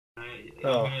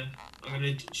Oh. I'm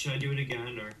gonna. Should I do it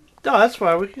again or? No, that's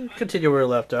fine. We can continue where we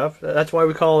left off. That's why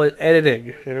we call it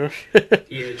editing, you know?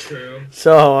 Yeah, true.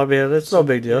 So, I mean, it's no So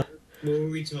big deal. what were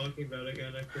we talking about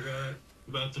again? I forgot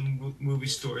about the movie We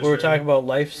stores, were talking right? about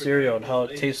life cereal and how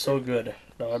it tastes so good.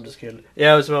 No, I'm just kidding.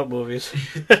 Yeah, it was about movies.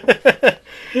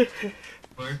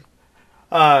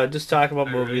 Or, Just talking about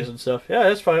oh, movies really? and stuff. Yeah,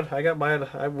 it's fine. I got mine.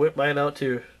 I whipped mine out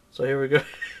too. So here we go.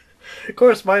 Of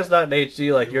course, mine's not in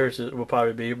HD like yours will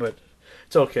probably be, but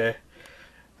it's okay.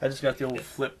 I just got the old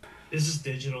flip. This is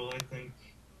digital, I think.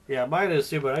 Yeah, mine is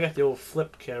too, but I got the old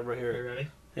flip camera Are here. you ready?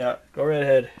 Yeah, go right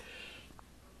ahead.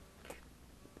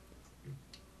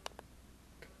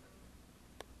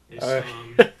 It's All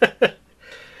right.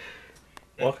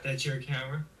 Well, that's your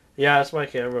camera. yeah, that's my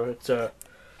camera. It's a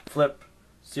flip.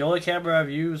 It's the only camera I've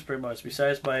used pretty much,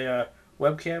 besides my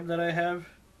webcam that I have.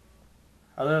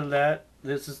 Other than that,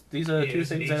 these are the Yeah, two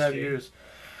it's an things that I've HD. used.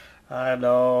 I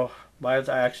know. Mine's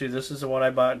actually this is the one I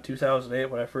bought in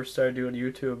 2008 when I first started doing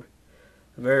YouTube.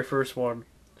 The very first one,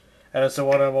 and it's the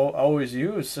one I've always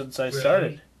used since I Really?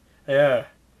 started. Yeah.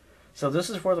 So this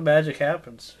is where the magic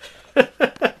happens.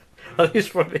 At least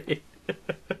for me.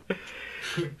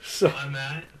 So I'm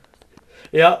at.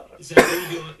 yeah. Is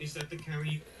that the camera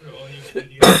you for all your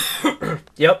videos?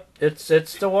 Yep.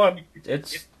 It's the one.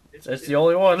 It's the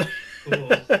only one. Cool.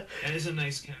 That is a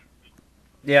nice camera.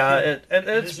 Yeah. And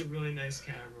That it's is a really nice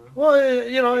camera. well,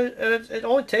 you know, it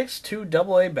only takes two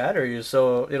AA batteries,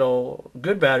 so you know,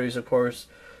 good batteries, of course.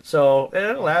 So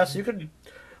and it lasts. You can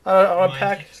on a Mine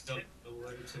pack. takes the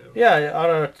water too. Yeah,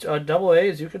 on a double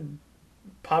A's, you could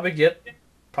probably get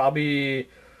probably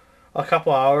a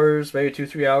couple hours, maybe 2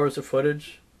 3 hours of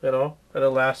footage. You know, and it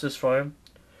lasts just fine.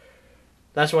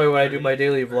 That's why when I do my Right.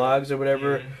 daily Right. vlogs or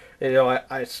whatever, Yeah. you know,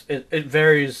 it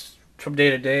varies from day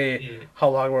to day Yeah. how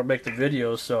long I make the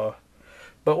videos. So,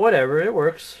 but whatever, it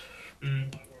works.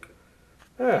 Mm.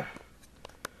 Yeah.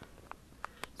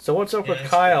 So what's up Yeah, with that's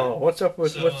Kyle? good. What's So, up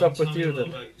tell with me a you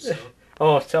little then? about yourself.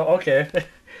 Oh, tell okay.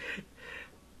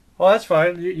 Well, that's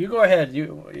fine. You go ahead.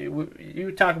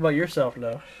 You talk about yourself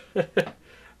now. I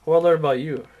want to learn about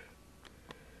you.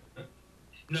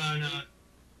 No, no.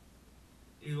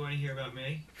 You want to hear about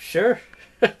me? Sure.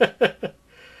 All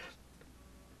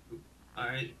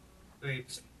right.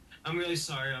 Wait. I'm really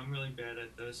sorry. I'm really bad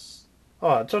at this.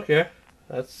 Oh, it's okay.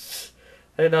 That's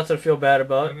ain't nothing to feel bad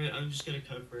about. I'm just gonna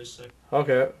cut for a sec.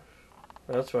 Okay,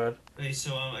 that's fine. Wait.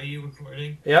 So, are you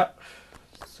recording? Yeah,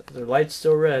 the light's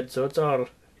still red, so it's on.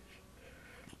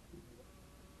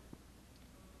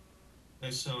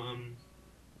 Okay, so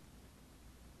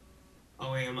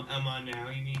Oh wait, I'm on now.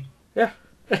 You mean? Yeah,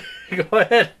 go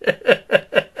ahead.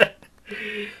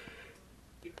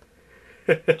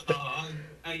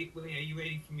 Wait, are you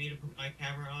waiting for me to put my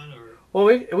camera on or? Well,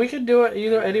 we can do it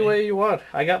either any Really? way you want.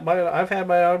 I got mine. I've had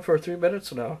mine on for 3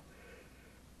 minutes now.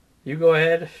 You go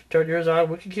ahead, turn yours on.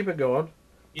 We can keep it going.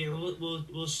 Yeah,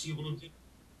 we'll see. We'll do.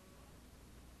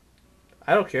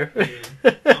 I don't care.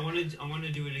 Yeah. I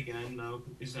wanna do it again though.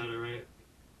 Is that alright?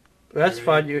 That's You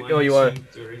fine. ready? You oh One, you two,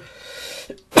 want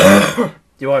three.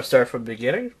 you want to start from the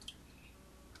beginning?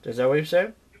 Is that what you're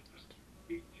saying?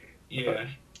 Yeah.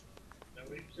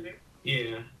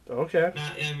 Yeah. Okay.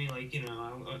 Not, I mean, like,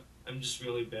 I'm just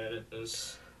really bad at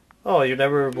this. Oh, you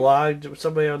never vlogged with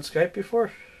somebody on Skype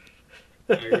before?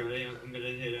 Are you ready? I'm gonna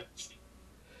hit it.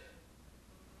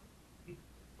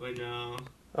 Wait, no.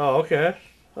 Oh, okay.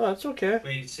 Oh, that's okay.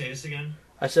 Wait, say this again?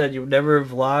 I said you've never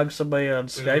vlogged somebody on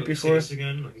Skype Say before? this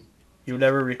again? Like, You've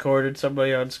never recorded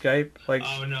somebody on Skype? Like,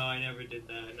 oh, no, I never did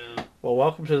that, no. well,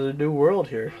 welcome to the new world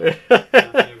here. No, I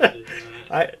never did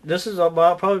that. This is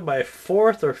about probably my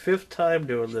fourth or fifth time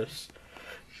doing this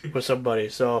with somebody,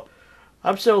 so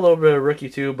I'm still a little bit of a rookie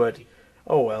too, but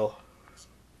oh well.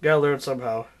 Gotta learn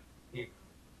somehow. Yeah.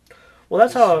 Well,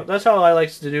 that's how I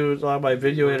like to do a lot of my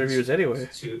video interviews anyway.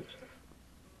 Two.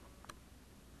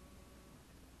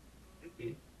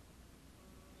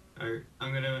 Alright,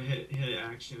 I'm gonna hit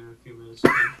action in a few minutes.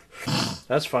 Okay?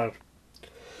 That's fine.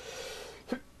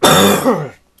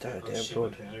 Oh Damn shit, my phone.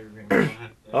 battery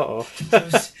ran low. Uh-oh.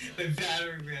 My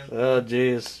battery ran low. Oh,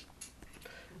 jeez.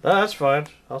 No, that's fine.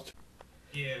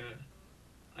 Yeah.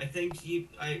 I think the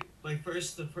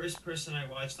first person I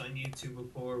watched on YouTube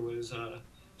before was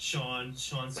Sean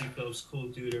C. Phillips, Cool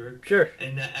Duder, Sure.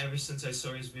 and ever since I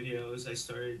saw his videos, I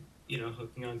started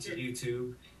hooking onto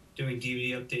YouTube, doing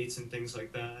DVD updates and things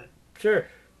like that, Sure.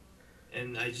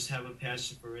 and I just have a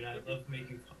passion for it. I love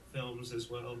making films as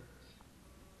well.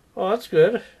 Oh, that's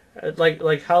good.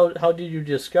 Like how did you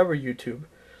discover YouTube?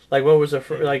 Like, what was the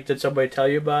like? Did somebody tell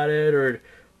you about it,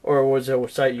 or was it a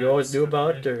site you I always knew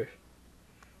discovered about? it. Or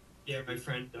Yeah, my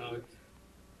friend Doug.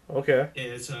 Okay. Yeah,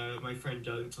 it's my friend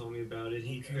Doug told me about it.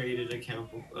 He created an account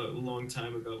a long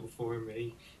time ago before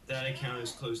me. That account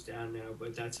is closed down now,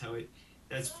 but that's how it.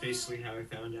 That's basically how I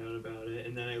found out about it.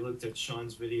 And then I looked at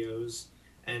Sean's videos,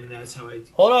 and that's how I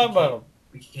Hold on, became man.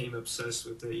 became obsessed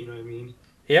with it. You know what I mean?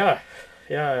 Yeah,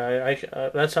 yeah.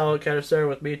 That's how it kind of started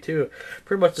with me too.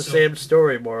 Pretty much the So same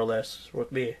story, more or less,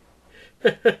 with me.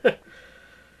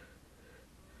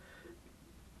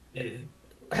 yeah.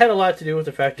 Had a lot to do with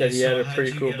the fact Yeah. that he had So a how did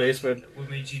pretty you cool get onto? basement. What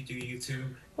made you do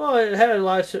YouTube? Well, it had a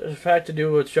lot to fact to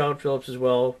do with Sean Phillips as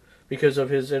well because of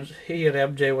his he and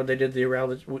MJ when they did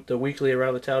the weekly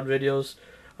around the town videos.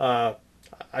 Uh,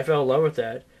 I fell in love with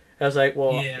that. I was like,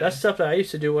 well, that's Yeah. stuff that I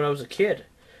used to do when I was a kid,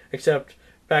 except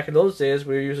back in those days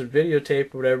we were using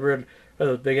videotape or whatever and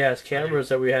those big ass Right. cameras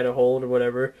that we had to hold or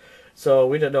whatever. So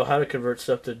we didn't know how to convert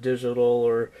stuff to digital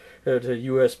or to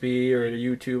USB or to Right.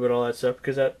 YouTube and all that stuff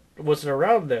because that wasn't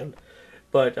around then.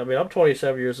 But I mean, I'm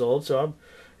 27 years old, so I'm,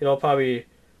 probably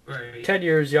Right. 10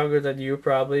 years younger than you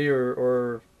probably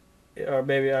or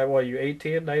maybe I what you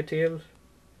 18, 19,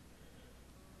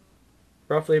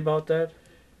 roughly about that.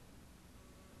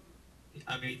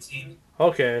 I'm 18.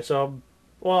 Okay, so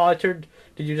well, I turned.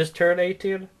 Did you just turn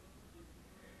 18?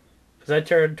 Because I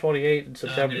turned 28 in I'm gonna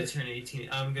September. turn 18.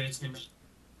 I'm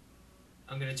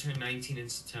gonna turn 19 in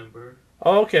September.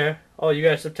 Oh, okay. Oh, you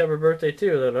got a September birthday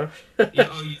too, then, Yeah.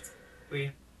 huh? Oh, you.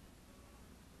 Wait.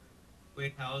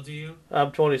 Wait. How old are you?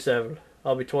 I'm 27.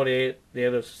 I'll be 28 at the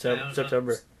end of I don't know.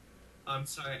 September. I'm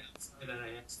sorry. I'm sorry that I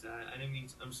asked that. I didn't mean.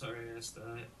 I'm sorry I asked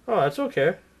that. Oh, that's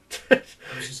okay. I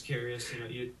was just curious.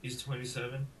 You're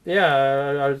 27. Yeah,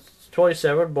 I was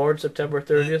 27, born September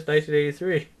That 30th,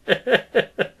 1983.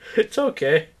 It's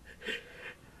okay.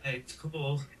 hey, it's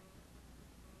cool.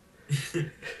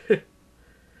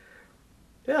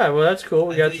 Yeah, well, that's cool.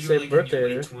 We I got thought the you were same like in your birthday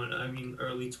late there. 20s. I mean,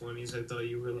 early 20s. I thought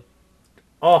you were. Like,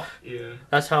 Oh, yeah.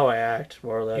 that's how I act,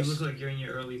 more or You look less. like you're in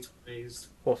your early 20s.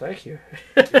 Well, thank you.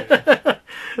 Yeah.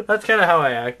 That's kind of how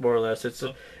I act, more or less.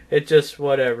 Oh, It's just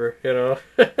whatever. yeah.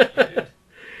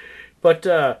 But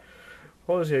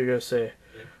what was I gonna say?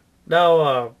 Yeah.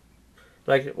 Now,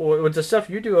 like with the stuff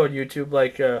you do on YouTube,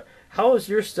 like how is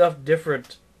your stuff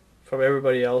different from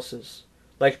everybody else's?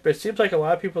 Like it seems like a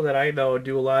lot of people that I know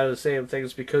do a lot of the same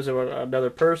things because of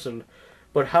another person,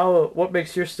 but what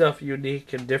makes your stuff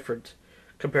unique and different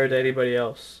compared to Yeah. anybody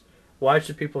else? Why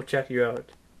should people check you out?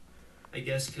 I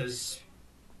guess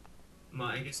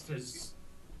I guess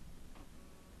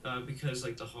because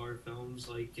like the horror films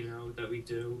like that we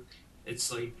do,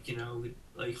 it's like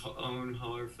like own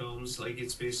horror films, like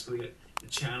it's basically a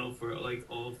channel for like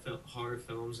all horror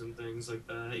films and things like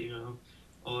that.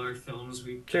 All our films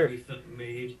Sure.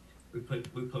 made, we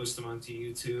post them onto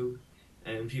YouTube,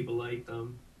 and people like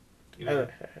them. you And, know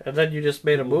and then you just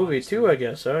made a People movie watch too, I them.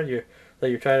 guess, huh?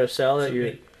 You're trying to sell it. So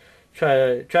You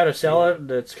try to sell yeah, it,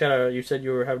 and it's kind of you said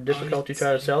you were having oh difficulty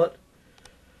trying to sell it.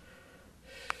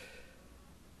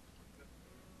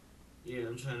 yeah,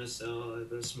 I'm trying to sell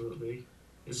this movie.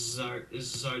 This is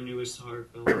our newest horror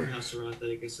film, House of Wrath.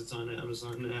 I guess it's on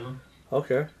Amazon now.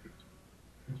 Okay.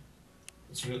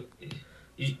 It's real.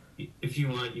 If you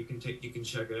want, you can check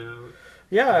it out.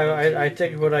 Yeah, I'd love to hear I what you think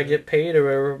think when of I it. get paid or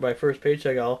whatever, my first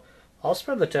paycheck, I'll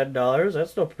spend the $10.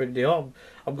 That's no big deal.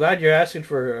 I'm glad you're asking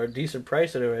for a decent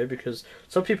price anyway, because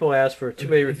some people ask for If too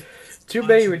you want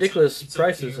many to, ridiculous it's up to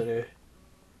prices you. anyway.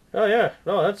 Oh yeah,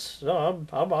 no, that's no,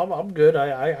 I'm good.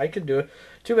 I can do it.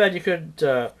 Too bad you couldn't.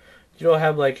 You don't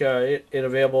have like it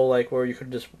available like where you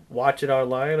could just watch it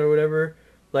online or whatever,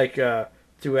 like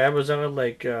through Amazon,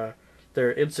 like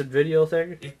their instant video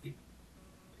thing. If,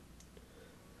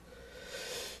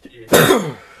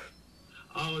 yeah.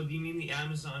 Oh, you mean the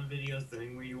Amazon video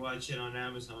thing where you watch it on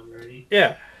Amazon, right?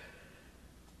 Yeah.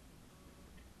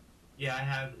 Yeah, I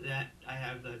have that. I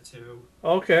have that too.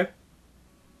 Okay.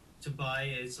 To buy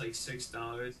it, it's like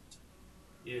 $6.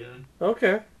 Yeah.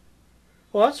 Okay.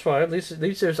 Well, that's fine. At least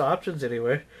there's options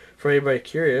anyway for anybody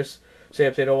curious. Say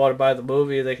if they don't want to buy the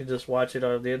movie, they can just watch it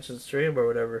on the instant stream or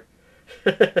whatever.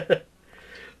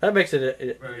 That makes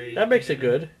Right. that makes it Yeah.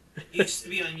 good. It used to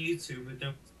be on YouTube, but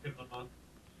then people off.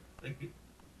 Like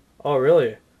Oh, really?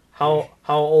 yeah, How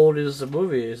old is the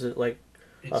movie? Is it like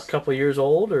a it's couple years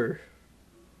old or?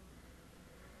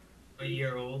 a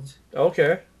year old.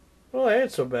 Okay. Well, that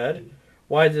ain't so bad. And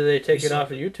Why did they we take it saw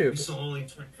off of we YouTube? saw only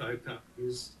 25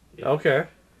 copies. Yeah. Okay.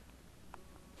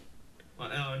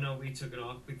 Well, oh no, we took it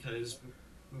off because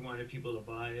we wanted people to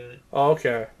buy it.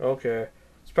 Okay. Okay.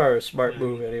 It's probably a You know smart what I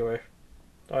move mean? anyway.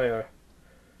 Oh yeah.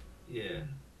 Yeah.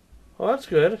 Well, that's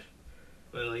good.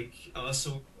 But like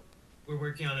also we're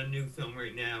working on a new film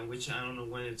right now, which I don't know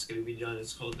when it's going to be done.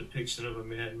 It's called Depiction of a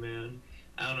Madman.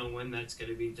 I don't know when that's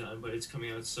gonna be done, but it's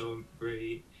coming out so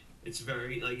great. It's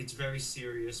very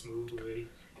serious movie.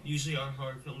 Usually our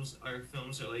films are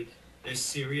like they're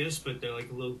serious, but they're like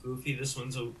a little goofy. This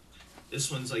one's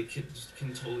like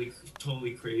can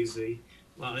totally crazy.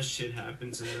 A lot of shit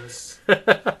happens in this.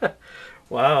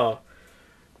 Wow.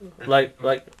 And Like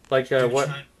they're what?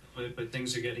 trying to do it, but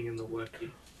things are getting in the way.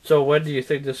 So when do you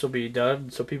think this will be done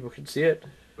so people can see it?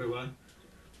 Wait, what?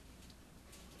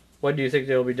 When do you think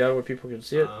they'll be done where people can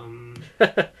see it? Um,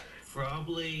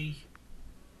 Probably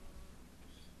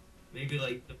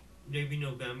maybe maybe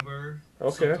November,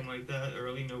 Okay. something like that,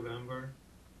 early November.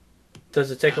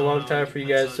 Does it I take a don't long know. It time for you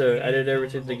depends guys on to edit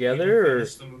everything we didn't together, or?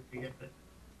 finish the movie yet.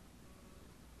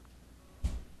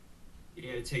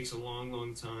 Yeah, it takes a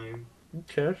long time.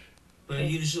 Okay. But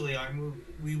usually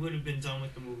we would have been done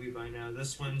with the movie by now.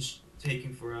 This one's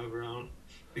taking forever out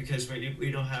because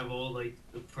we don't have all like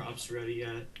the props ready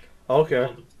yet. Okay.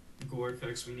 All the gore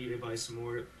effects we need to buy some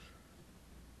more.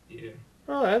 Yeah.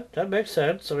 Well, that makes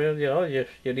sense. I mean,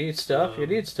 you need stuff. You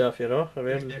need Um. stuff. I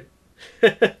there- mean.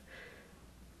 there-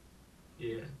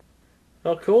 yeah.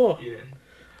 Oh, cool. Yeah.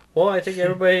 Well, I think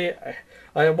everybody.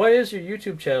 What is your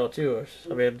YouTube channel too?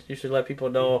 I mean, you should let people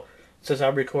know since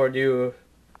I'm recording you,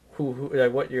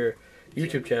 like what your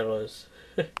YouTube channel is.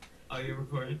 Are you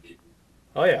recording?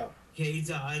 Oh yeah. K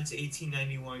Dodds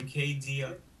 1891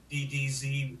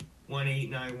 KDDZ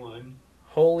 1891.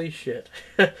 Holy shit.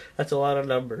 That's a lot of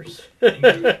numbers. And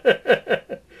you,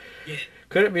 yeah,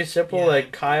 Could it be simple yeah. like I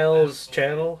Kyle's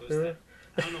don't know why channel? I chose that.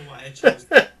 I don't know why I chose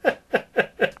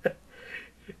that.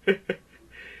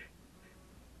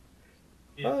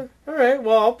 Yeah. All right.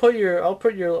 Well,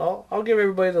 I'll give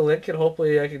everybody the link, and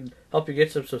hopefully I can help you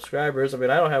get some subscribers. I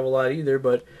mean, I don't have a lot either,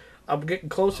 but I'm getting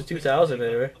close to I'll put your 2,000 link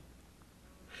anyway.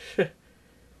 up.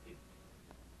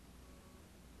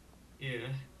 Yeah.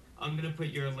 I'm gonna put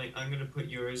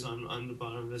yours on the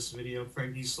bottom of this video.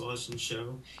 Frankie Slauson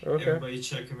Show. Okay. Everybody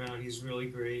check him out. He's really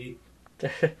great.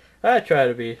 I try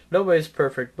to be. Nobody's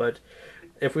perfect, but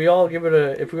if we all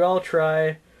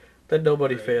try, then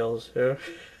nobody Right. fails.